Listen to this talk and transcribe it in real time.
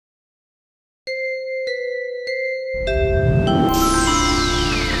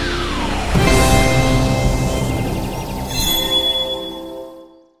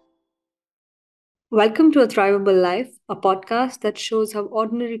Welcome to A Thrivable Life, a podcast that shows how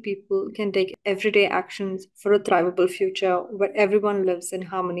ordinary people can take everyday actions for a thrivable future where everyone lives in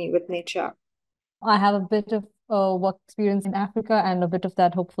harmony with nature. I have a bit of work experience in Africa, and a bit of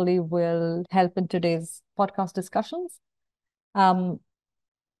that hopefully will help in today's podcast discussions. Um,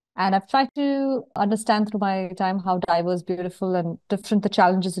 and I've tried to understand through my time how diverse, beautiful, and different the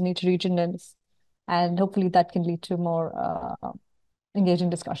challenges in each region is. And hopefully that can lead to more engaging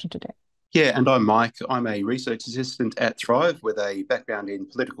discussion today. Yeah, and I'm Mike. I'm a research assistant at Thrive with a background in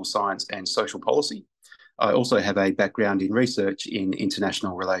political science and social policy. I also have a background in research in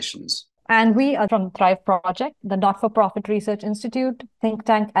international relations. And we are from Thrive Project, the not-for-profit research institute, think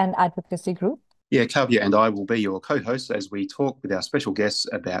tank, and advocacy group. Yeah, Kavya and I will be your co-hosts as we talk with our special guests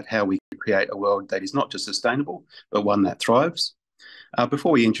about how we can create a world that is not just sustainable, but one that thrives.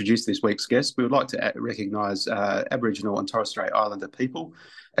 Before we introduce this week's guest, we would like to recognise Aboriginal and Torres Strait Islander people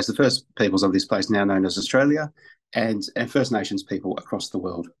as the first peoples of this place, now known as Australia, and First Nations people across the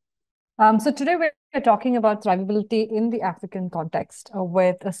world. So today we're talking about thrivability in the African context,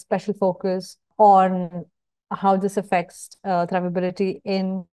 with a special focus on how this affects thrivability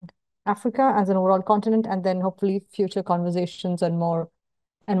in Africa as an overall continent, and then hopefully future conversations on more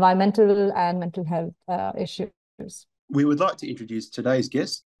environmental and mental health issues. We would like to introduce today's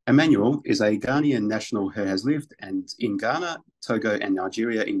guest. Emmanuel is a Ghanaian national who has lived in Ghana, Togo, and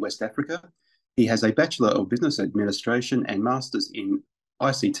Nigeria in West Africa. He has a Bachelor of Business Administration and Masters in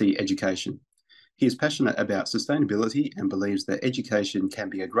ICT education. He is passionate about sustainability and believes that education can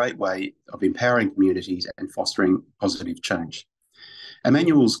be a great way of empowering communities and fostering positive change.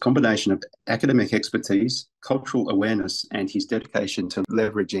 Emmanuel's combination of academic expertise, cultural awareness, and his dedication to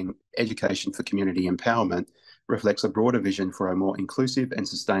leveraging education for community empowerment reflects a broader vision for a more inclusive and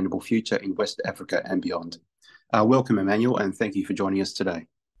sustainable future in West Africa and beyond. Welcome, Emmanuel, and thank you for joining us today.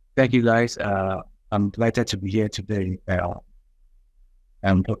 Thank you, guys. I'm delighted to be here today.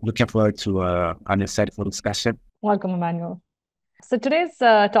 I'm looking forward to an insightful discussion. Welcome, Emmanuel. So today's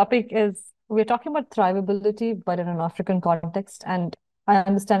topic is, we're talking about thrivability, but in an African context. And I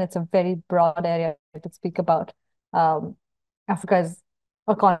understand it's a very broad area to speak about. Africa is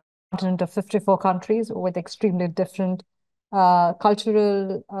a continent of 54 countries with extremely different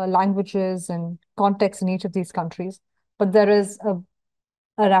cultural languages and contexts in each of these countries. But there is an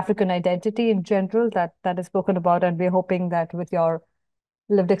African identity in general that is spoken about, and we're hoping that with your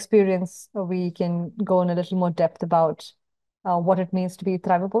lived experience, we can go in a little more depth about what it means to be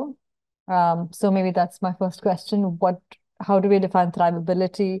thrivable. So maybe that's my first question. How do we define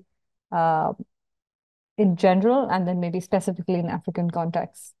thrivability in general, and then maybe specifically in African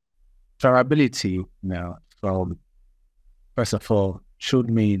context? Thrivability, first of all, should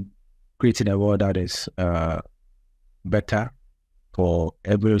mean creating a world that is better for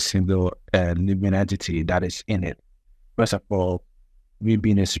every single living entity that is in it. First of all, we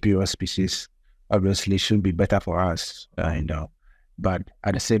being a superior species, obviously should be better for us, but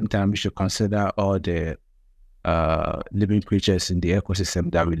at the same time, we should consider all the living creatures in the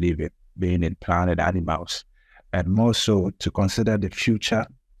ecosystem that we live in, being in plant and animals, and more so to consider the future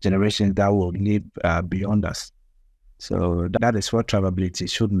generations that will live beyond us. So that is what thrivability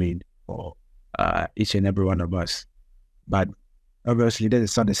should mean for each and every one of us. But obviously, that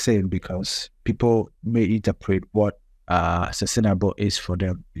is not the same, because people may interpret what sustainable is for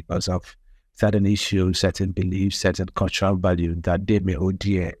them because of certain issues, certain beliefs, certain cultural values that they may hold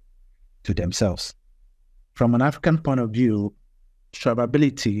dear to themselves. From an African point of view,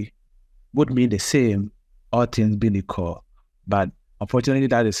 thrivability would mean the same, all things being equal. But unfortunately,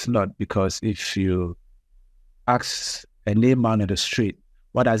 that is not, because if you ask a layman on the street,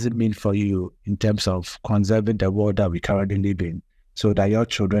 what does it mean for you in terms of conserving the world that we currently live in so that your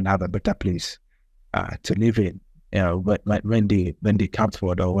children have a better place to live in, when they come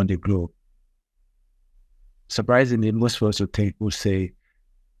forward or when they grow? Surprisingly, most folks would say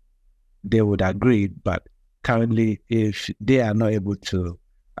they would agree, but currently, if they are not able to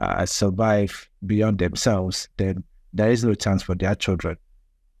survive beyond themselves, then there is no chance for their children,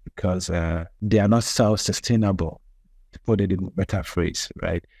 because they are not self-sustainable, to put it in a better phrase,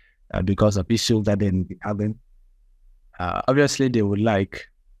 right? Because of issues that they be having. Obviously, they would like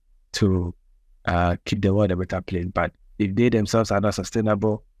to keep the world a better place, but if they themselves are not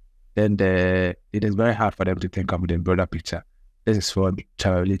sustainable, then it is very hard for them to think of the broader picture. This is what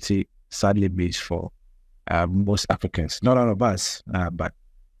thrivability sadly means for most Africans. Not all of us, but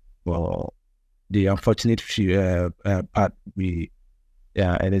well, the unfortunate part, it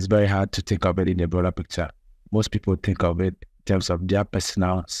is very hard to think of it in the broader picture. Most people think of it in terms of their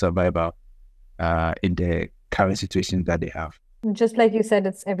personal survival in the current situation that they have. Just like you said,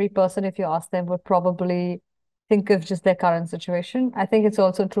 it's every person, if you ask them, would probably think of just their current situation. I think it's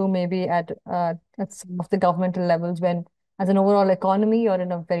also true maybe at some of the governmental levels when, as an overall economy, you're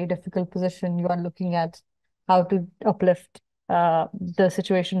in a very difficult position. You are looking at how to uplift the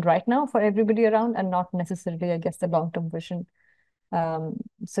situation right now for everybody around, and not necessarily, I guess, the long-term vision.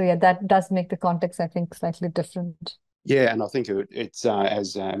 So yeah, that does make the context, I think, slightly different. Yeah, and I think it's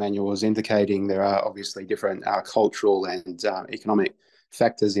as Emmanuel was indicating, there are obviously different cultural and economic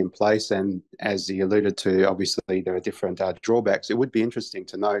factors in place, and as he alluded to, obviously there are different drawbacks. It would be interesting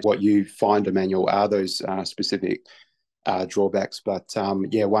to know what you find, Emmanuel, are those specific drawbacks. But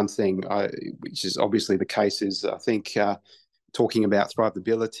yeah, one thing which is obviously the case is, I think, talking about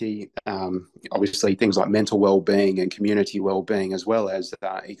thrivability, obviously things like mental well-being and community well-being, as well as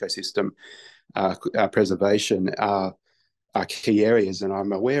ecosystem preservation are key areas. And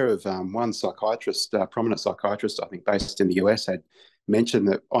I'm aware of one psychiatrist, prominent psychiatrist, I think based in the US, had mentioned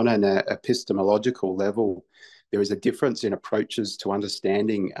that on an epistemological level, there is a difference in approaches to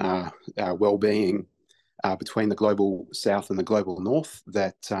understanding well-being between the global south and the global north,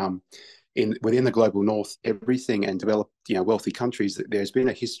 that within the global north, everything, and developed, wealthy countries, there's been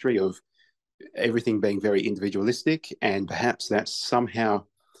a history of everything being very individualistic, and perhaps that's somehow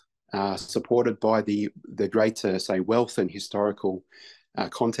supported by the greater, say, wealth and historical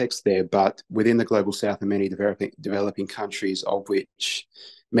context there. But within the global south and many developing countries, of which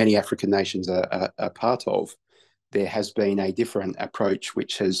many African nations are part of, there has been a different approach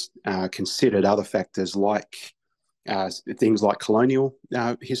which has considered other factors like things like colonial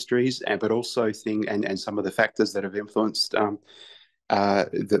histories, but also and some of the factors that have influenced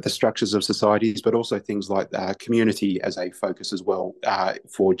the structures of societies, but also things like community as a focus as well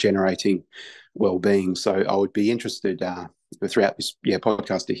for generating well-being. So I would be interested throughout this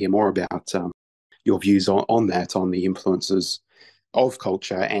podcast to hear more about your views on that, on the influences of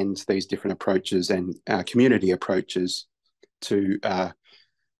culture and these different approaches and community approaches to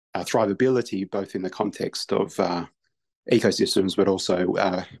thrivability, both in the context of ecosystems, but also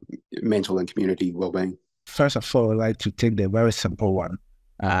mental and community well-being. First of all, I'd like to take the very simple one.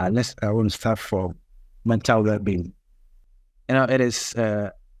 I want to start from mental well-being. It is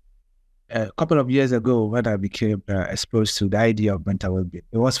a couple of years ago when I became exposed to the idea of mental well-being.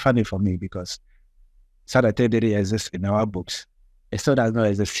 It was funny for me because Thrivability exists in our books. It still does not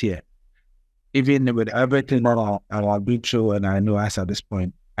exist here. Even with everything that I've been through and I know as at this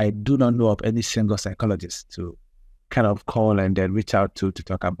point, I do not know of any single psychologist to kind of call and then reach out to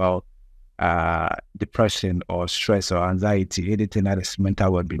talk about depression or stress or anxiety, anything that is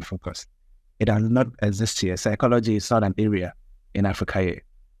mental well-being focused. It does not exist here. Psychology is not an area in Africa here.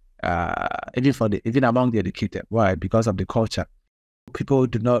 Even among the educated. Why? Because of the culture. People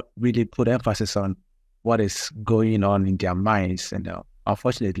do not really put emphasis on what is going on in their minds. And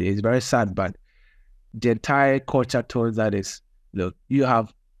unfortunately, it's very sad, but the entire culture told that is, look, you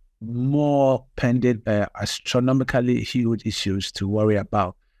have more pending astronomically huge issues to worry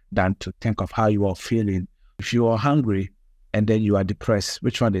about than to think of how you are feeling. If you are hungry and then you are depressed,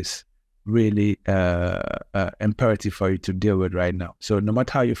 which one is really imperative for you to deal with right now? So no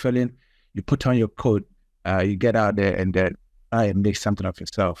matter how you're feeling, you put on your coat, you get out there and then make something of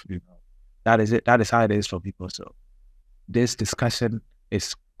yourself. That is it. That is how it is for people. So this discussion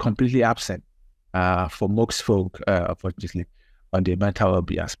is completely absent for most folk, unfortunately, on the mental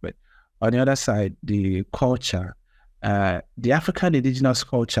well-being aspect. On the other side, the culture, the African indigenous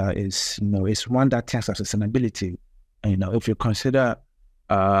culture is one that thinks of sustainability. And, if you consider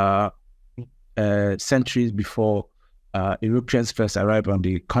centuries before Europeans first arrived on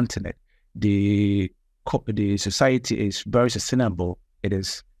the continent, the society is very sustainable. It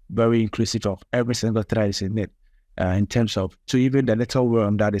is very inclusive of every single tribe in it, in terms of to even the little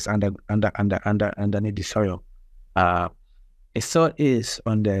worm that is underneath the soil. It still is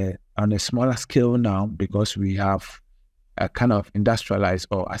on a smaller scale now because we have kind of industrialized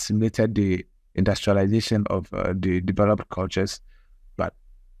or assimilated the industrialization of the developed cultures, but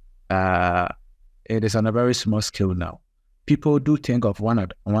it is on a very small scale now. People do think of one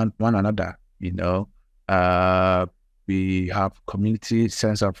another. We have community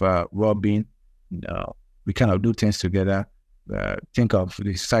sense of well-being. We kind of do things together. Think of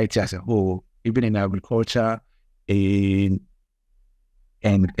the society as a whole, even in agriculture, and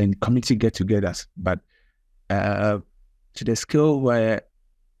community get-togethers. But to the scale where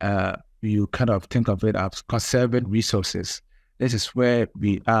you kind of think of it as conserving resources, this is where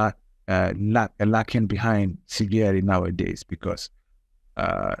we are lacking behind severely nowadays, because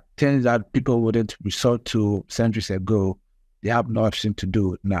things that people wouldn't resort to centuries ago, they have no option to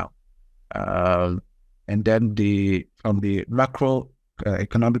do now. And then from the macro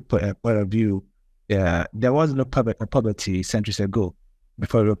economic point of view, there was no poverty centuries ago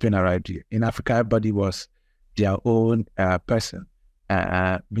before European arrived here. In Africa, everybody was their own person.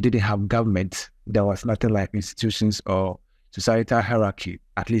 We didn't have government. There was nothing like institutions or societal hierarchy,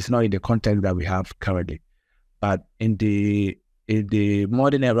 at least not in the context that we have currently. But in the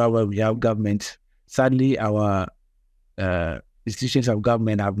modern era where we have government, sadly, our institutions of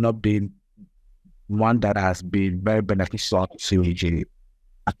government have not been one that has been very beneficial to the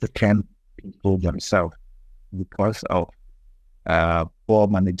African people themselves because of poor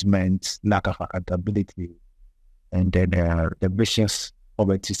management, lack of accountability, and then the vicious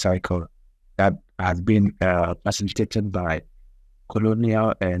poverty cycle that has been facilitated by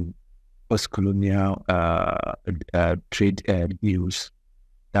colonial and post-colonial trade deals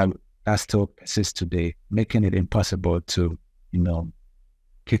that still persists today, making it impossible to,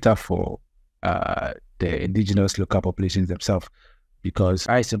 cater for the indigenous local populations themselves. Because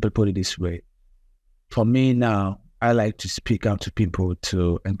I simply put it this way, for me now, I like to speak out to people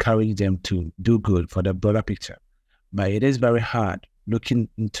to encourage them to do good for the broader picture. But it is very hard looking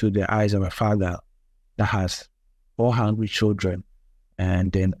into the eyes of a father that has 4 hungry children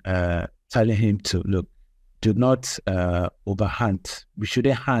and then telling him to, look, do not overhunt. We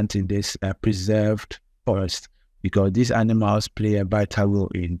shouldn't hunt in this preserved forest because these animals play a vital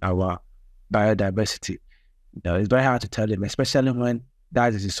role in our biodiversity. It's very hard to tell them, especially when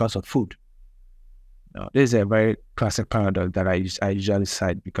that is the source of food. This is a very classic paradox that I usually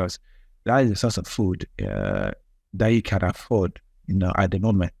cite because that is the source of food that you can afford, at the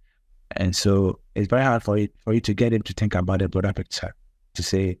moment. And so it's very hard for you to get him to think about the broader picture, to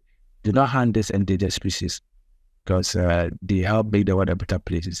say, do not hunt this endangered species because they help make the world a better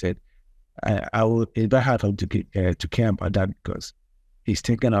place. He said, it's very hard for him to care about that because he's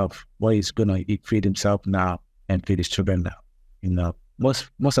thinking of what he's going to feed himself now and feed his children now.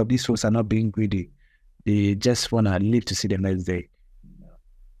 Most of these folks are not being greedy. They just want to live to see the next day.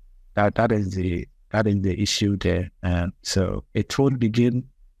 That is the issue there. And so it will begin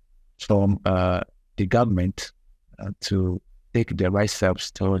from the government to take the right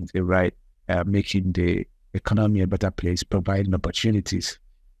steps towards the right, making the economy a better place, providing opportunities,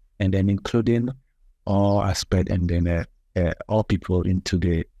 and then including all aspects and then all people into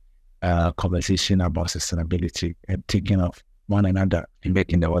the conversation about sustainability and thinking of one another and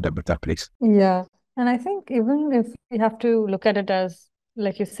making the world a better place. Yeah. And I think even if we have to look at it as,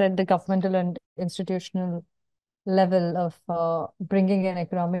 like you said, the governmental and institutional level of bringing in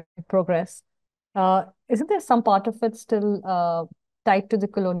economic progress, isn't there some part of it still tied to the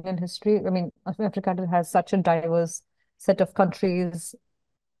colonial history? I mean, Africa has such a diverse set of countries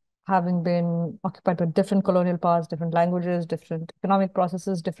having been occupied by different colonial powers, different languages, different economic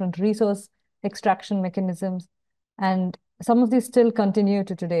processes, different resource extraction mechanisms. And some of these still continue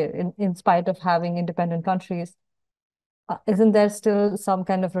to today in spite of having independent countries. Isn't there still some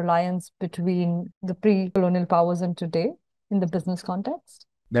kind of reliance between the pre-colonial powers and today in the business context?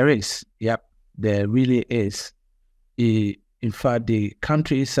 There is. Yep. There really is. In fact, the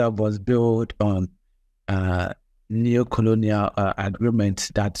country itself was built on neo-colonial agreements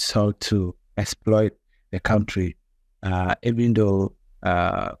that sought to exploit the country, even though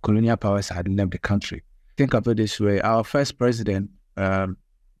colonial powers had left the country. Think of it this way. Our first president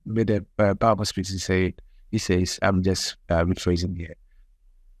made a powerful speech. He says, I'm just rephrasing here,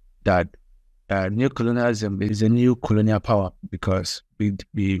 that neo-colonialism is a new colonial power because we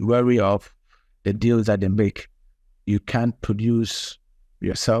be wary of the deals that they make. You can't produce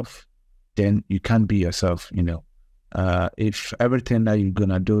yourself, then you can't be yourself, If everything that you're going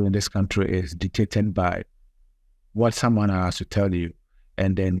to do in this country is dictated by what someone has to tell you,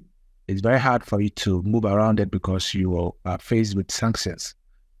 and then it's very hard for you to move around it because you are faced with sanctions.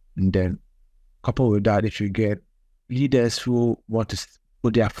 And then coupled with that, if you get leaders who want to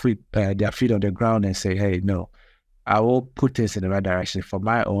put their feet on the ground and say, hey, no, I will put this in the right direction for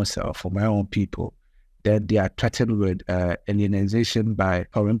my own self, for my own people, then they are threatened with alienization by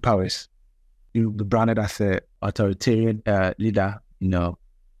foreign powers. You'll be branded as an authoritarian leader,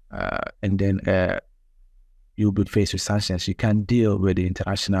 and then you'll be faced with sanctions. You can't deal with the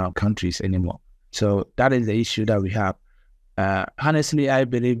international countries anymore. So that is the issue that we have. Honestly, I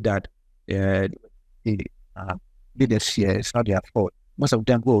believe that the leaders here, it's not their fault. Most of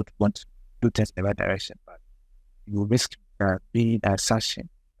them would want to do things in the right direction, but you risk being sanctioned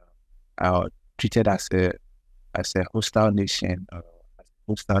or treated as a hostile nation or as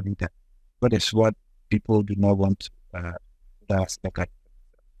a hostile leader. But it's what people do not want to look at.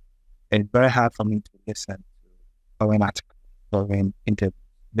 It's very hard for me to listen to foreign articles, foreign interviews,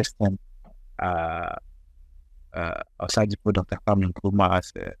 listen outside the fold of the Kwame Nkrumah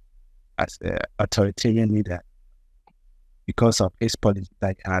as a authoritarian leader because of his policies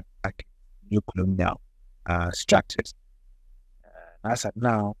that he had like new colonial structures. As of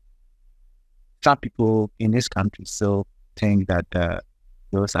now, some people in this country still think that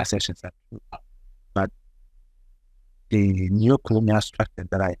those assertions are true, but the new colonial structures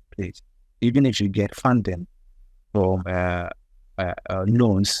that are in place, even if you get funding from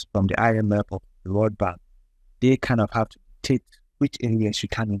loans from the IMF or the World Bank, they kind of have to dictate which areas you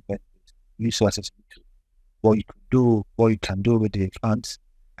can invest resources into, what you can do with the funds,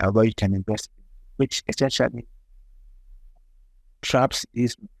 and what you can invest in, which essentially traps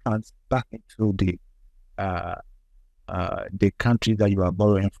these funds back into the country that you are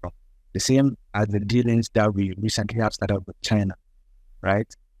borrowing from. The same as the dealings that we recently have started with China, right?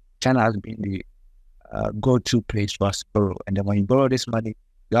 China has been the go-to place for us to borrow. And then when you borrow this money,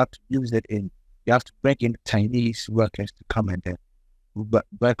 you have to use it you have to bring in Chinese workers to come and then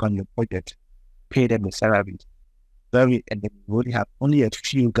work on your project, pay them the salaries. And then you only have only a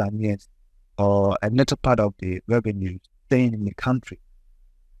few Ghanaians or a little part of the revenue staying in the country,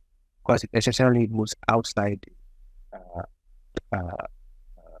 because it essentially moves outside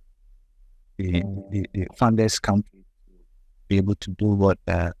the funders' country to be able to do what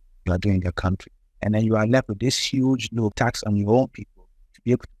you are doing in your country. And then you are left with this huge low tax on your own people to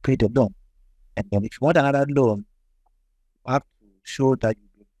be able to pay the loan. And then if you want another loan, you have to show that you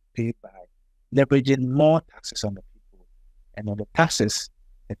will pay by leveraging more taxes on the people. And then the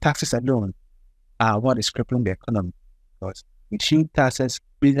taxes alone are what is crippling the economy. Because with huge taxes,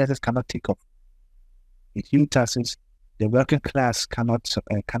 businesses cannot take off. With huge taxes, the working class can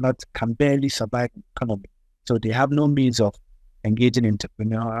barely survive in the economy. So they have no means of engaging in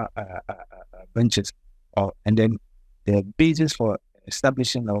entrepreneurial ventures. And then the basis for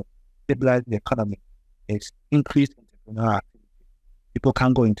establishing or stabilizing the economy is increased entrepreneurial activity. People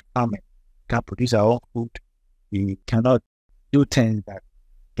can't go into farming, can't produce our own food. We cannot do things that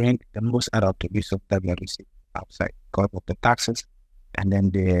bring the most out of the resources that we are receiving outside because of the taxes, and then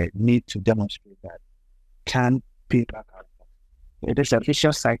the need to demonstrate that can pay back our taxes. It is a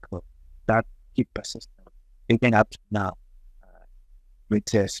vicious cycle that keeps persisting, even up to now,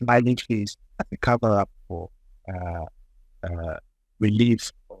 with a smiling face as a cover up for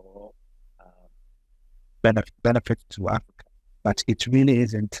relief or benefit to Africa. But it really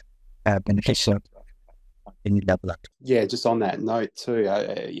isn't beneficial to Africa on any level. Yeah, just on that note too,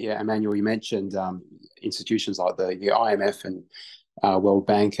 Emmanuel, you mentioned institutions like the IMF and World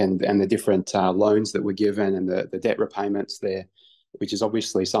Bank and the different loans that were given and the debt repayments there, which is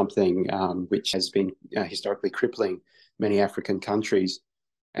obviously something which has been historically crippling many African countries.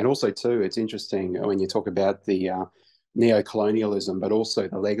 And also too, it's interesting when you talk about the neo-colonialism, but also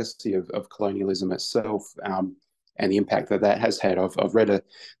the legacy of colonialism itself and the impact that has had. I've read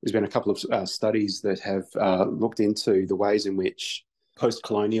there's been a couple of studies that have looked into the ways in which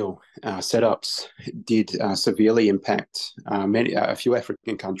post-colonial setups did severely impact a few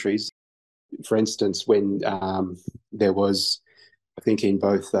African countries. For instance, when there was, I think, in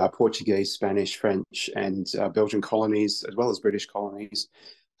both Portuguese, Spanish, French, and Belgian colonies, as well as British colonies,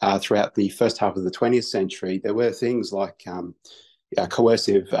 throughout the first half of the 20th century, there were things like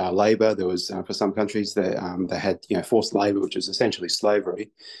coercive labour. There was, for some countries, they had forced labour, which was essentially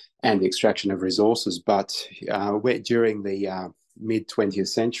slavery, and the extraction of resources. But during the mid-20th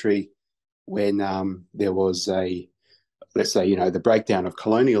century, when there was the breakdown of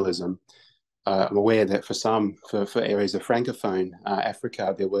colonialism, I'm aware that for areas of Francophone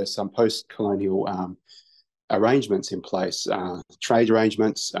Africa, there were some post-colonial arrangements in place, trade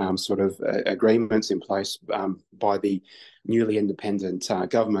arrangements, agreements in place by the newly independent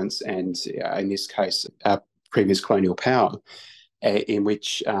governments and, in this case, previous colonial power, in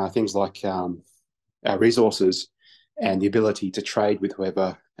which things like resources and the ability to trade with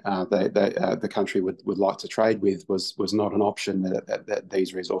whoever the country would like to trade with was not an option, that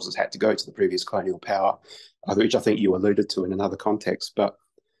these resources had to go to the previous colonial power, which I think you alluded to in another context. But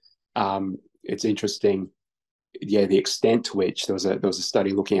it's interesting, the extent to which there was a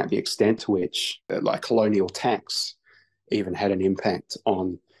study looking at the extent to which colonial tax even had an impact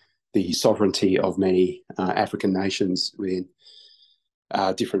on the sovereignty of many African nations within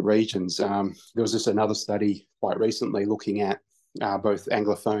different regions. There was just another study quite recently looking at both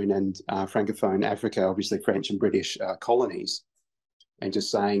Anglophone and Francophone Africa, obviously French and British colonies, and just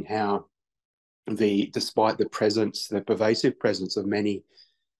saying how despite the pervasive presence of many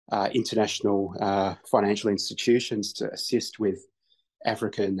international financial institutions to assist with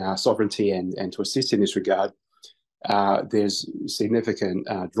African sovereignty and to assist in this regard, there's significant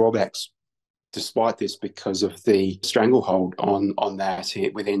drawbacks despite this, because of the stranglehold on that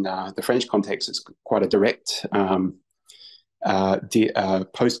within the French context, it's quite a direct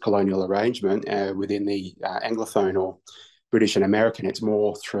post-colonial arrangement. Within the Anglophone or British and American, it's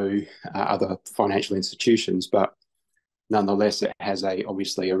more through other financial institutions, but nonetheless, it has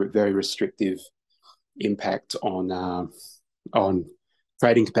obviously a very restrictive impact on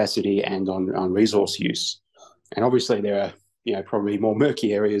trading capacity and on resource use. And obviously, there are probably more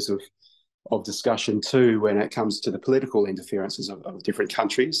murky areas of discussion too when it comes to the political interferences of different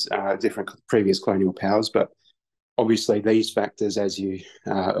countries, different previous colonial powers. But obviously, these factors, as you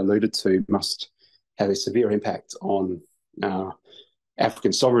alluded to, must have a severe impact on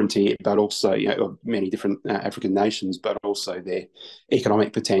African sovereignty, but also many different African nations, but also their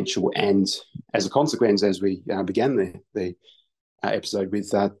economic potential. And as a consequence, as we began the episode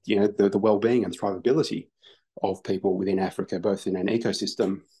with, the well-being and thrivability of people within Africa, both in an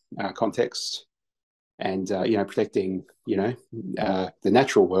ecosystem context and protecting the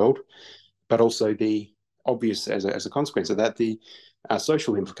natural world, but also the obvious as a consequence of that the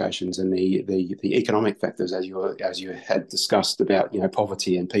social implications and the economic factors, as you had discussed about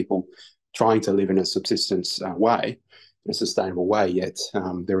poverty and people trying to live in a subsistence way, in a sustainable way, yet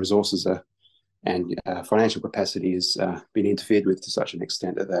their resources and financial capacity has been interfered with to such an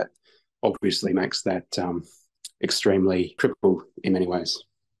extent that obviously makes that extremely critical in many ways.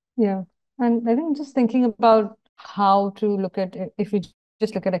 Yeah. And I think just thinking about how to look at it, if we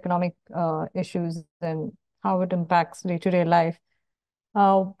just look at economic issues and how it impacts day-to-day life,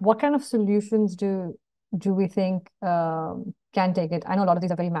 what kind of solutions do we think can take it? I know a lot of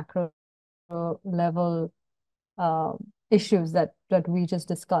these are very macro level issues that we just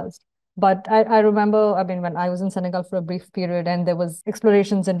discussed. But I remember, I mean, when I was in Senegal for a brief period and there was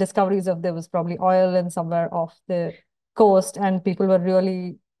explorations and discoveries of there was probably oil in somewhere off the coast, and people were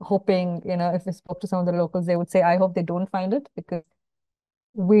really hoping, if we spoke to some of the locals, they would say, I hope they don't find it, because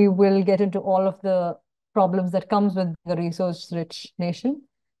we will get into all of the problems that comes with the resource-rich nation.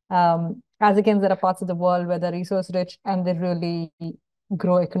 As against, there are parts of the world where they're resource-rich and they really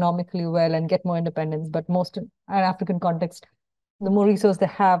grow economically well and get more independence. But most in an African context, the more resource they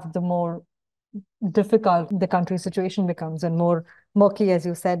have, the more difficult the country's situation becomes, and more murky, as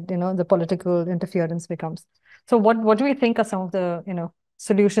you said, the political interference becomes. So what do we think are some of the,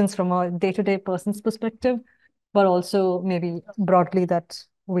 solutions from a day-to-day person's perspective, but also maybe broadly that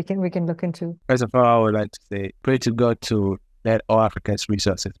we can look into? First of all, I would like to say, pray to God to let all Africa's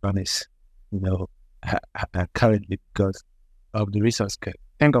resources vanish, currently because of the resource curve.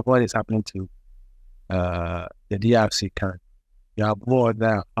 Think of what is happening to the DRC currently. You have war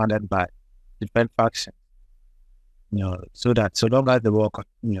there funded by different factions, so that so long as the war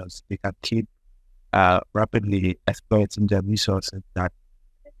continues, they can keep rapidly exploiting the resources that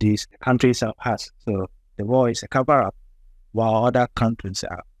these countries have. So the war is a cover-up while other countries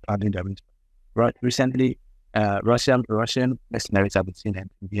are planning their resources. Right, recently, Russian mercenaries have been seen in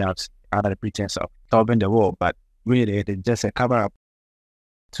DRC under the pretense of solving the war, but really it is just a cover-up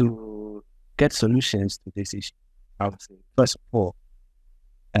to get solutions to this issue. I would say, first of all,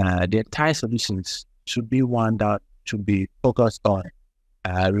 the entire solutions should be one that should be focused on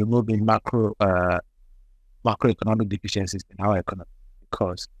removing macroeconomic deficiencies in our economy.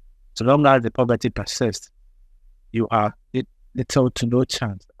 Because so long as the poverty persists, you have little to no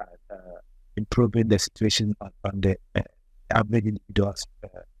chance at improving the situation on the average individual's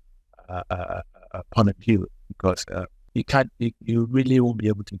point of view. Because you really won't be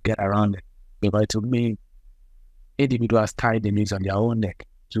able to get around it. Because to me, individuals tie the news on their own neck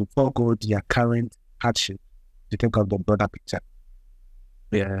to forego their current hardship to think of the broader picture.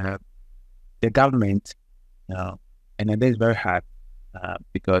 The government, and it is very hard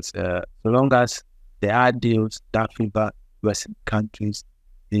because so long as there are deals that favor Western countries,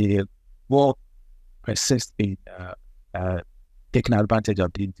 the war persists in taking advantage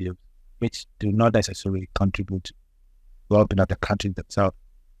of these deals, which do not necessarily contribute to the well-being of the countries themselves.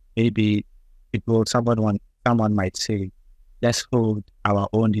 Maybe someone might say, let's hold our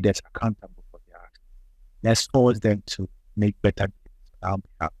own leaders accountable for their actions. Let's force them to make better decisions on our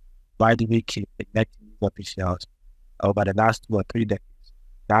behalf. Why do we keep electing these officials over the last 2 or 3 decades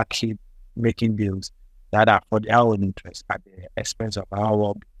that keep making deals that are for their own interests at the expense of our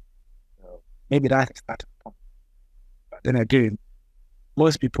well-being? So maybe that's a starting point. But then again,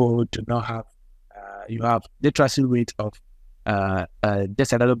 most people do not have, you have literacy rate of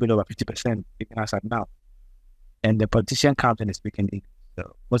just a little bit over 50% even as of now. And the politician comes and is speaking English.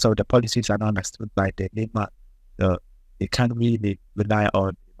 So most of the policies are not understood by the layman. So they can't really rely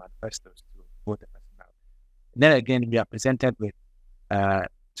on the manifestos to vote the person out. And then again, we are presented with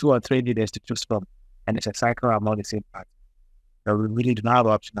 2 or 3 leaders to choose from, and it's a cycle among the same party. So we really do not have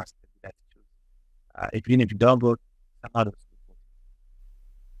an option as the leader to choose. Even if you don't vote, somehow those people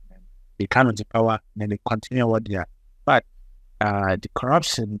vote. And they come into power and then they continue what they are. But the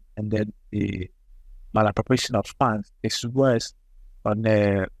corruption and then the malappropriation of funds is worse on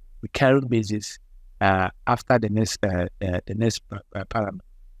a recurring basis after the next parliament.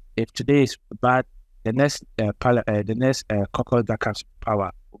 If today is bad, the next caucus that comes to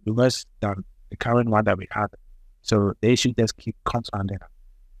power will be worse than the current one that we have. So they should just keep compounding.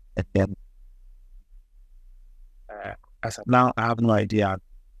 And then, as of now, I have no idea.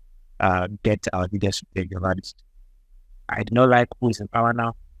 Get our leaders to take the right. I do not like who is in power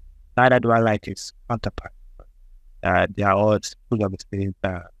now. Neither do I like his counterpart. They are all full of the same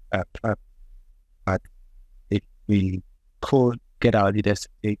plan. But if we could get our leaders to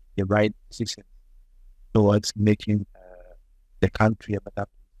take the right decision towards making the country a better place,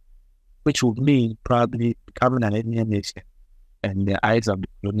 which would mean probably becoming an alien nation in the eyes of the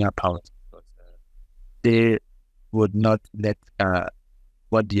colonial powers, because they would not let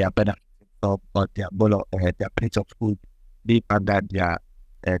what they are benefiting from or their plate of food be under their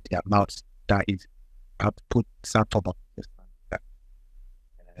mouths. That is, have to put some form of resistance.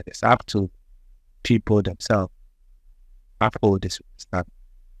 It's up to people themselves uphold this resistance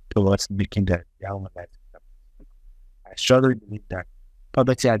towards making their own life. I strongly believe that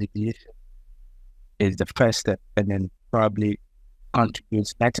poverty alleviation is the first step, and then probably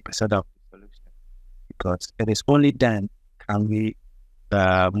contributes 90% of the solution, because it is only then can we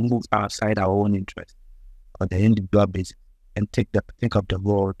move outside our own interest on the individual basis and think of the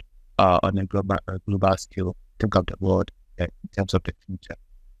world on a global scale, think of the world in terms of the future.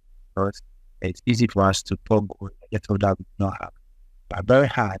 Because it's easy for us to forego the little that we do not have, but very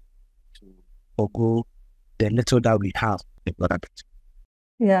hard to forego the little that we have in order to.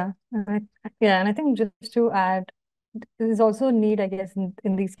 Yeah, and I think just to add, there is also a need, I guess,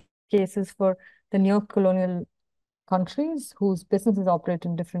 in these cases for the neo-colonial countries whose businesses operate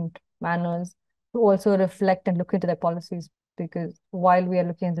in different manners to also reflect and look into their policies, because while we are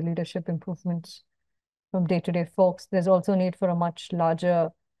looking at the leadership improvements from day-to-day folks, there's also a need for a much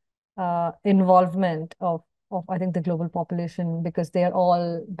larger involvement of I think the global population, because they are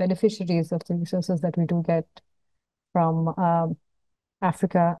all beneficiaries of the resources that we do get from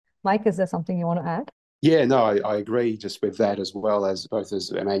Africa. Mike, is there something you want to add? Yeah, no, I agree just with that, as well as both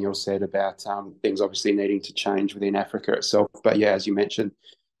as Emmanuel said about things obviously needing to change within Africa itself. But yeah, as you mentioned,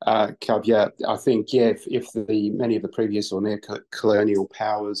 Kav, I think, if many of the previous or neo-colonial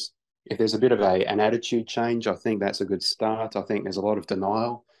powers, if there's a bit of an attitude change, I think that's a good start. I think there's a lot of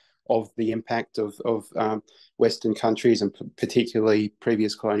denial of the impact of Western countries and particularly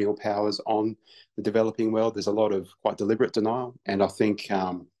previous colonial powers on the developing world. There's a lot of quite deliberate denial, and I think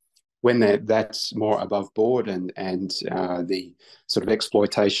when that's more above board and the sort of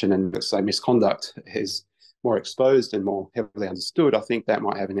exploitation and, let's say, misconduct is more exposed and more heavily understood, I think that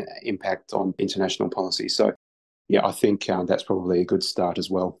might have an impact on international policy. So, yeah, I think that's probably a good start as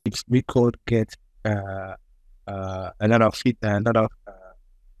well. If we could get a lot of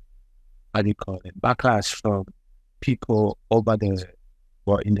how do you call it, backlash from people over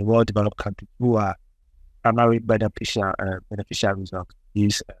in the world developed countries who are primary beneficiaries of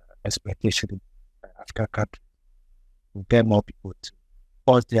these exploitation in African countries, to get more people to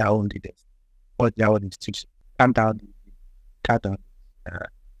force their own leaders, force their own institutions, cut down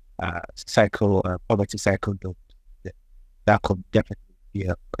poverty cycle. That could definitely be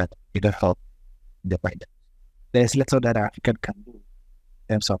a help in the right. There's little that African can do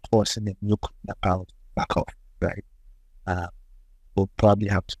in terms of forcing the new power back off, right? We'll probably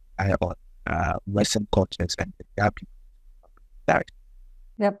have to rely on Western cultures and the people.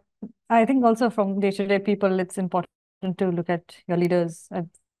 Yep. I think also from day-to-day people, it's important to look at your leaders and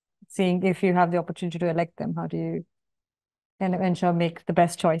seeing if you have the opportunity to elect them, how do you ensure make the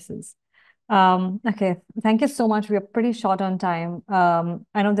best choices. Okay, thank you so much. We are pretty short on time.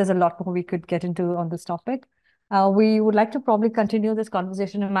 I know there's a lot more we could get into on this topic. We would like to probably continue this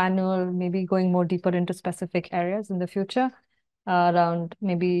conversation, Emmanuel, maybe going more deeper into specific areas in the future around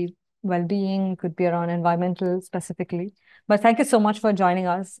maybe well-being, could be around environmental specifically. But thank you so much for joining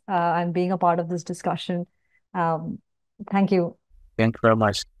us and being a part of this discussion. Thank you. Thank you very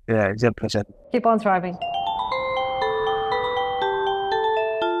much. Yeah, it's a pleasure. Keep on thriving.